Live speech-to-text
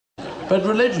But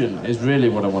religion is really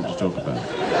what I want to talk about.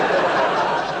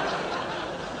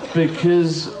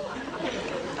 Because...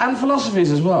 And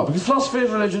philosophies as well. Because philosophy and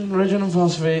religion, religion and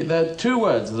philosophy, they're two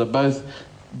words that are both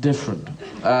different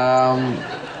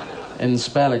in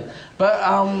spelling. But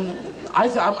I'm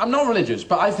not religious,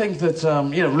 but I think that,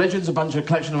 religion's a bunch of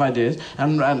collection of ideas,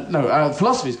 and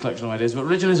philosophy's a collection of ideas, but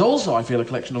religion is also, I feel, a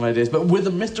collection of ideas, but with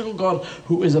a mystical God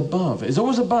who is above. Is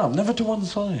always above, never to one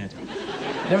side.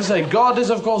 Never say, God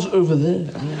is, of course, over there.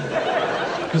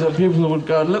 Because people would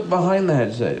go and look behind their head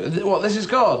and say, what, this is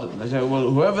God? And they say, well,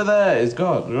 whoever there is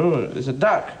God. Oh, it's a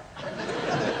duck.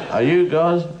 Are you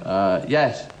God?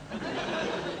 Yes.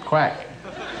 Quack.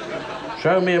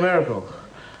 Show me a miracle.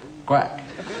 Quack.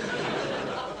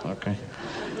 Okay.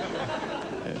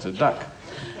 It's a duck.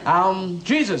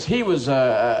 Jesus, he was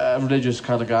a religious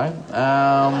kind of guy.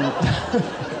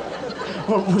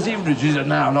 Well, was he religious?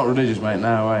 No, I'm not religious, mate.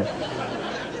 No way.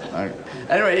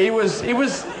 Anyway,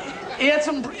 he had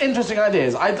some interesting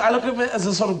ideas. I look at him as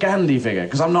a sort of Gandhi figure,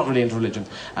 because I'm not really into religion.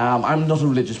 I'm not a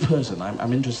religious person.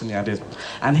 I'm interested in the ideas.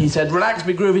 And he said, relax,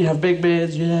 be groovy, have big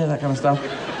beards, yeah, that kind of stuff.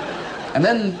 And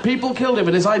then people killed him,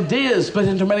 and his ideas split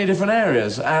into many different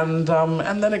areas. And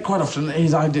then quite often,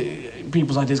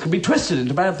 people's ideas can be twisted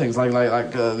into bad things, like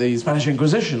the Spanish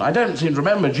Inquisition. I don't seem to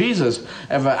remember Jesus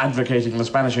ever advocating the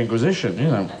Spanish Inquisition, you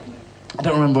know. I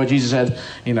don't remember what Jesus said,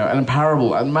 in a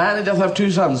parable. And man, he doth have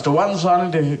two sons. To one son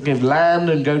to give land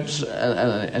and goats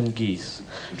and geese.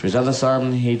 To his other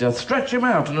son he doth stretch him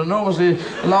out an enormously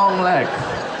long leg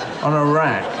on a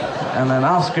rack, and then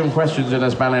ask him questions in a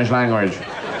Spanish language.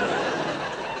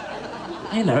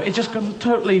 It just got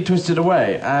totally twisted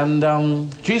away. And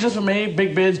Jesus, for me,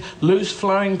 big beard, loose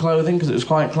flowing clothing, because it was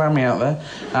quite clammy out there.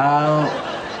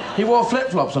 He wore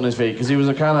flip-flops on his feet because he was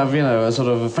a kind of, a sort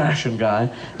of a fashion guy.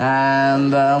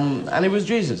 And he was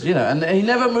Jesus, And he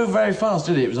never moved very fast,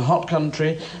 did he? It was a hot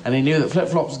country, and he knew that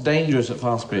flip-flops are dangerous at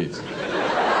fast speeds.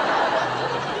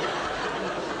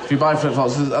 If you buy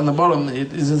flip-flops, on the bottom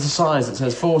is a size that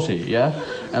says 40, yeah?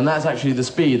 And that's actually the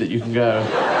speed that you can go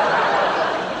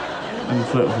in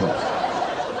flip-flops.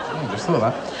 I just thought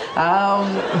that.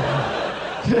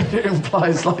 It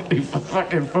implies slightly for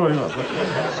fucking 40 months.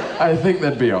 I think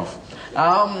they'd be off.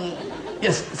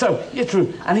 Yes, so, yeah,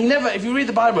 true. And he never, if you read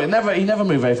the Bible, he never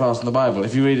moved very fast in the Bible.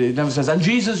 If you read it, it never says, and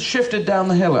Jesus shifted down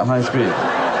the hill at high speed.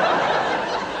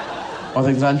 Or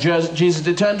things like, Jesus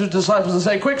did turn to his disciples and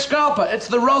say, quick, Scarpa, it's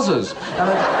the Rozzers.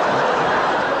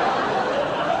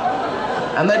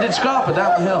 And they did Scarpa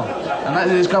down the hill. And that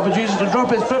did Scarpa Jesus to drop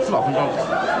his flip-flop and go...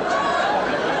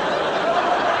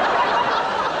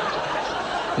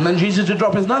 And then Jesus would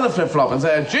drop his another flip-flop and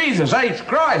say, Jesus H.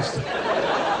 Christ!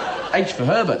 H for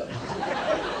Herbert.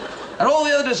 And all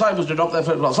the other disciples would drop their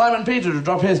flip-flops. Simon Peter would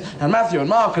drop his, and Matthew and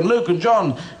Mark and Luke and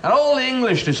John, and all the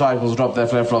English disciples dropped their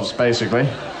flip-flops, basically.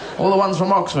 All the ones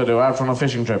from Oxford who were out on a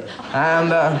fishing trip.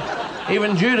 And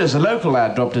even Judas, a local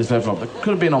lad, dropped his flip-flop. It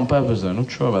could have been on purpose, though.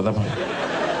 Not sure about that one.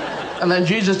 And then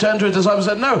Jesus turned to his disciples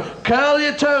and said, no, curl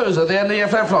your toes at the end of your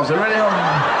flip-flops. They're really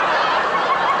hard.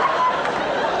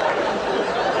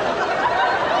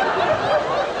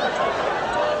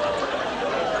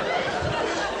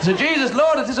 So Jesus,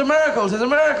 Lord, it is a miracle, it is a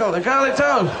miracle. The curly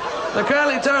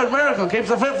toed miracle keeps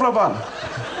the flip-flop on.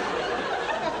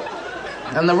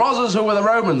 And the Rozzers, who were the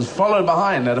Romans, followed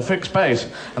behind at a fixed pace,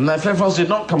 and their flip-flops did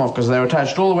not come off because they were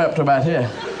attached all the way up to about here.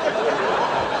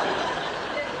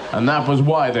 And that was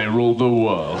why they ruled the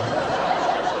world.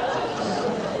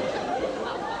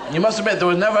 You must admit, there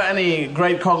were never any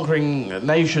great conquering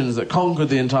nations that conquered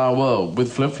the entire world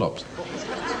with flip-flops.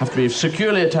 Have to be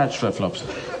securely attached flip-flops.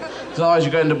 Otherwise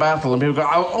you go into battle and people go,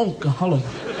 oh, hold on.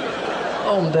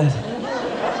 Oh, I'm dead.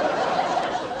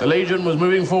 The Legion was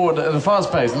moving forward at a fast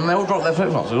pace, and they all dropped their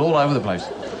flip-flops all over the place.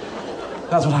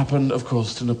 That's what happened, of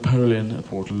course, to Napoleon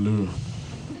at Waterloo.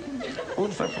 All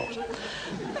the flip-flops.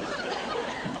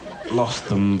 Lost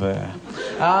them there.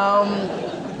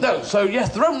 No, so yes,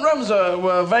 the Romans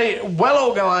were very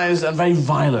well-organised and very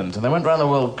violent, and they went around the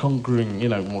world conquering,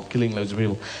 killing loads of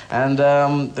people. And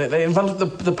they invented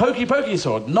the pokey-pokey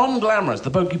sword, non-glamorous,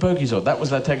 the pokey-pokey sword. That was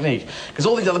their technique. Because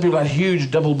all these other people had huge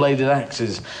double-bladed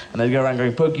axes, and they'd go around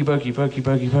going pokey-pokey,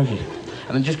 pokey-pokey-pokey.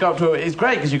 And then just go up to it's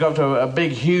great, because you go up to a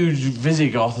big, huge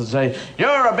Visigoth and say,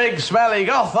 you're a big, smelly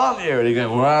goth, aren't you? And you go,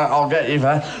 well, I'll get you for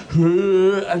that.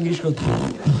 And you just go...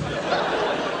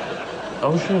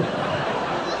 Oh, shit.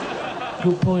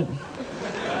 Good point.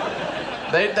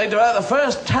 They developed the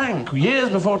first tank, years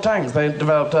before tanks. They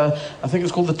developed, I think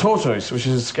it's called the Tortoise, which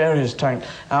is the scariest tank.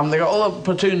 They got all the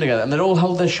platoon together, and they'd all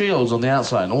hold their shields on the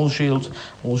outside, and all shields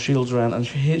around, and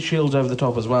shields over the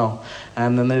top as well.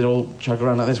 And then they'd all chug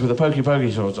around like this with the pokey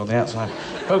swords on the outside.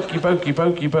 Pokey, pokey,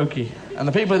 pokey, pokey. And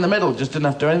the people in the middle just didn't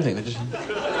have to do anything.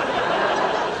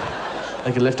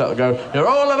 They could lift up and go, "You're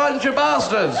all a bunch of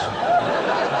bastards!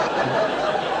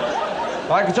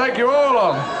 I can take you all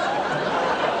on.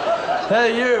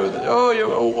 Hey, you.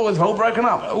 Oh, it's all broken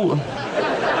up. Ooh."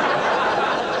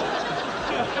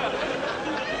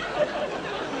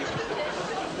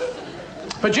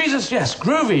 But Jesus, yes,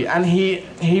 groovy, and he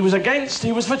was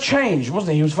for change,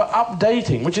 wasn't he? He was for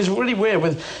updating, which is really weird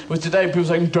with today people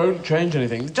saying, don't change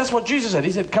anything. Just what Jesus said.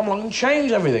 He said, come along and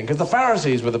change everything, because the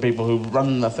Pharisees were the people who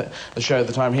run the show at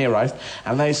the time he arrived,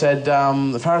 and they said,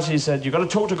 the Pharisees said, you've got to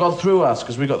talk to God through us,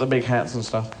 because we got the big hats and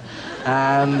stuff.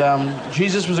 And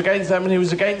Jesus was against them, and he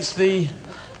was against the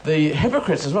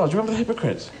hypocrites as well. Do you remember the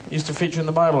hypocrites? It used to feature in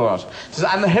the Bible a lot.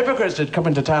 And the hypocrites did come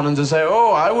into town and to say,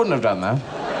 oh, I wouldn't have done that.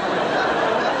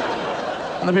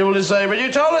 And the people would say, but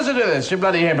you told us to do this, you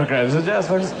bloody hypocrite. I said, yes,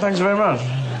 thanks very much.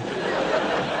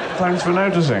 Thanks for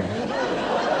noticing.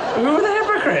 Who are the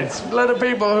hypocrites? A lot of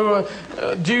people who are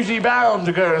duty-bound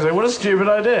to go and say, what a stupid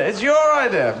idea. It's your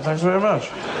idea. Thanks very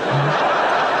much.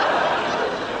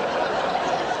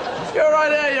 It's your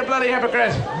idea, you bloody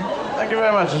hypocrite. Thank you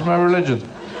very much. It's my religion.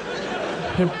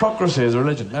 Hypocrisy is a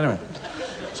religion. Anyway.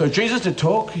 So Jesus did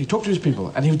talk. He talked to his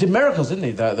people. And he did miracles, didn't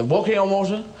he? The walking on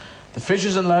water, the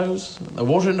fishes and loaves, the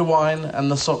water into wine,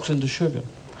 and the socks into sugar.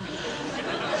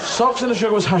 Socks into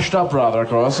sugar was hushed up, rather, of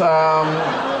course.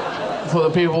 For the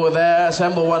people who were there,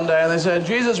 assembled one day, and they said,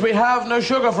 Jesus, we have no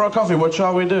sugar for our coffee. What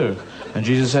shall we do? And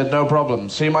Jesus said, no problem.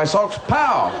 See my socks?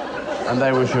 Pow! And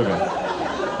they were sugar.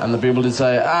 And the people did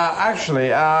say,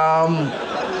 actually, well,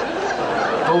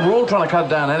 we're all trying to cut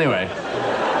down anyway.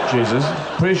 Jesus,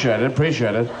 appreciate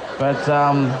it. But,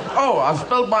 oh, I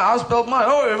spilled mine.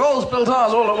 Oh, we've all spilled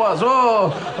ours all at once. All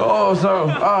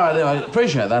right, I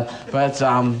appreciate that. But,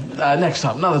 next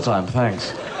time, another time,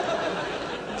 thanks.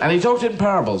 And he talked in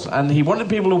parables, and he wanted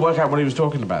people to work out what he was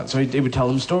talking about. So he would tell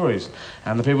them stories.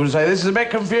 And the people would say, this is a bit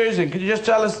confusing. Could you just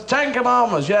tell us 10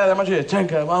 commandments? Yeah, they're much here. 10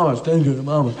 commandments.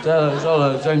 Tell us all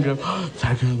the 10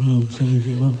 commandments.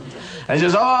 And he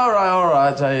says, all right,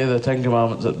 I'll tell you the 10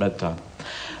 commandments at bedtime.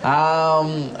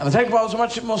 And the 10 commandments were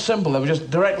much more simple. They were just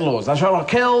direct laws. Thou shalt not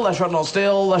kill, thou shalt not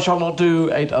steal, thou shalt not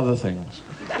do 8 other things.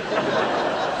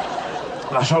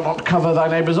 Thou shalt not cover thy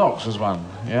neighbour's ox was one,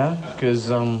 yeah? Because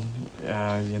your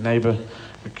neighbour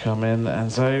would come in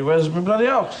and say, where's my bloody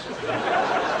ox?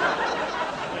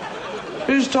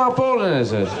 Whose tarpaulin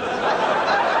is it?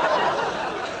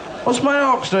 What's my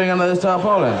ox doing under this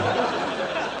tarpaulin?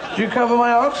 Do you cover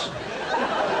my ox?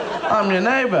 I'm your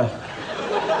neighbour.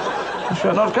 You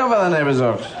shall not cover thy neighbour's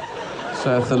ox,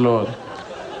 saith the Lord.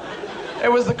 It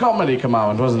was the comedy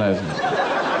commandment, wasn't it?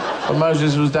 But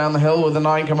Moses was down the hill with the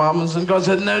 9 commandments, and God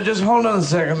said, no, just hold on a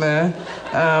second there.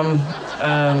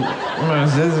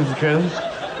 Moses, if you could.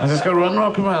 I just got one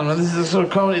more commandment. This is a sort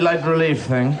of comedy light relief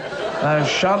thing. Thou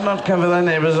shalt not cover thy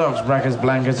neighbour's ox, brackets,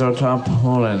 blankets, or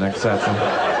tarpaulin, etc.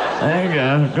 There you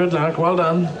go. Good luck. Well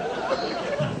done.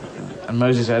 And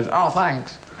Moses said, oh,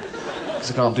 thanks.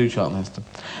 Because I can't do Charlton Heston.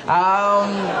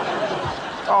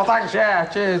 Oh, thanks, yeah.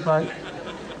 Cheers, mate.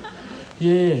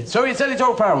 Yeah. So he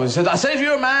talked parables. He said, I say to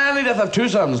you, a man, he doth have 2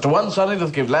 sons. To one son he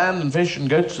doth give land and fish and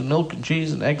goats and milk and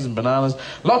cheese and eggs and bananas.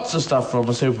 Lots of stuff from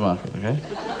a supermarket, okay?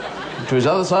 And to his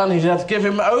other son he doth give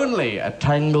him only a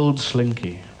tangled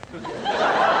slinky.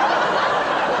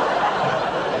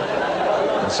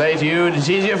 I say to you, it is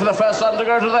easier for the first son to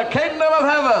go to the kingdom of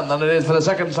heaven than it is for the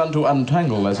second son to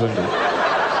untangle their slinky.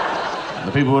 And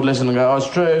the people would listen and go, oh, it's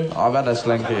true. I've had a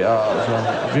slinky. Oh, so,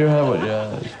 have you heard what?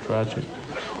 Yeah, it's tragic.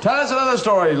 Tell us another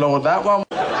story, Lord, that one.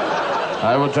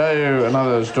 I will tell you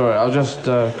another story. I'll just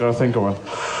go think of one.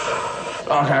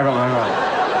 Okay, I got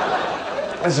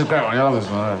one. This is a great one. You love this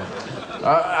one.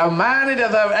 A man, he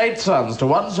doth have 8 sons. To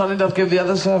one son he doth give the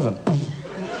other 7.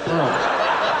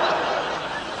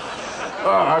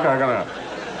 Oh, okay, I got it.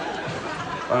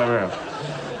 There we go.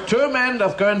 2 men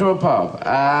doth go into a pub,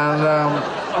 and,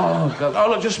 oh, God. Oh,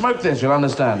 look, just smoke this, you'll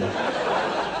understand.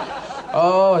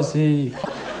 Oh, I see.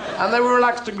 And they were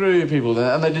relaxed and groovy people,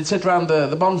 and they did sit around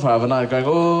the bonfire of a night going,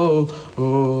 oh,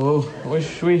 I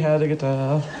wish we had a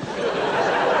guitar.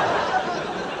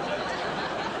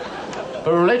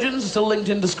 But religions are still linked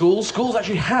into schools. Schools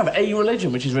actually have a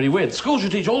religion, which is really weird. Schools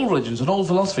should teach all religions and all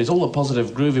philosophies, all the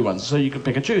positive, groovy ones, so you could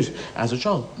pick and choose as a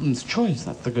child. It's choice,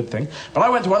 that's the good thing. But I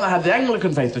went to one that had the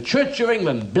Anglican faith, the Church of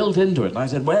England, built into it. And I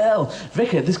said, well,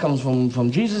 Vicar, this comes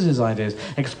from Jesus' ideas.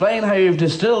 Explain how you've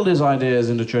distilled his ideas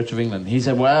into Church of England. He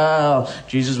said, well,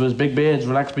 Jesus was big beards,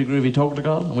 relaxed, be groovy, talk to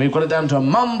God. And we've got it down to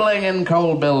mumbling in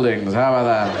cold buildings. How about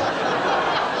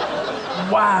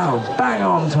that? Wow, bang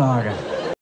on target.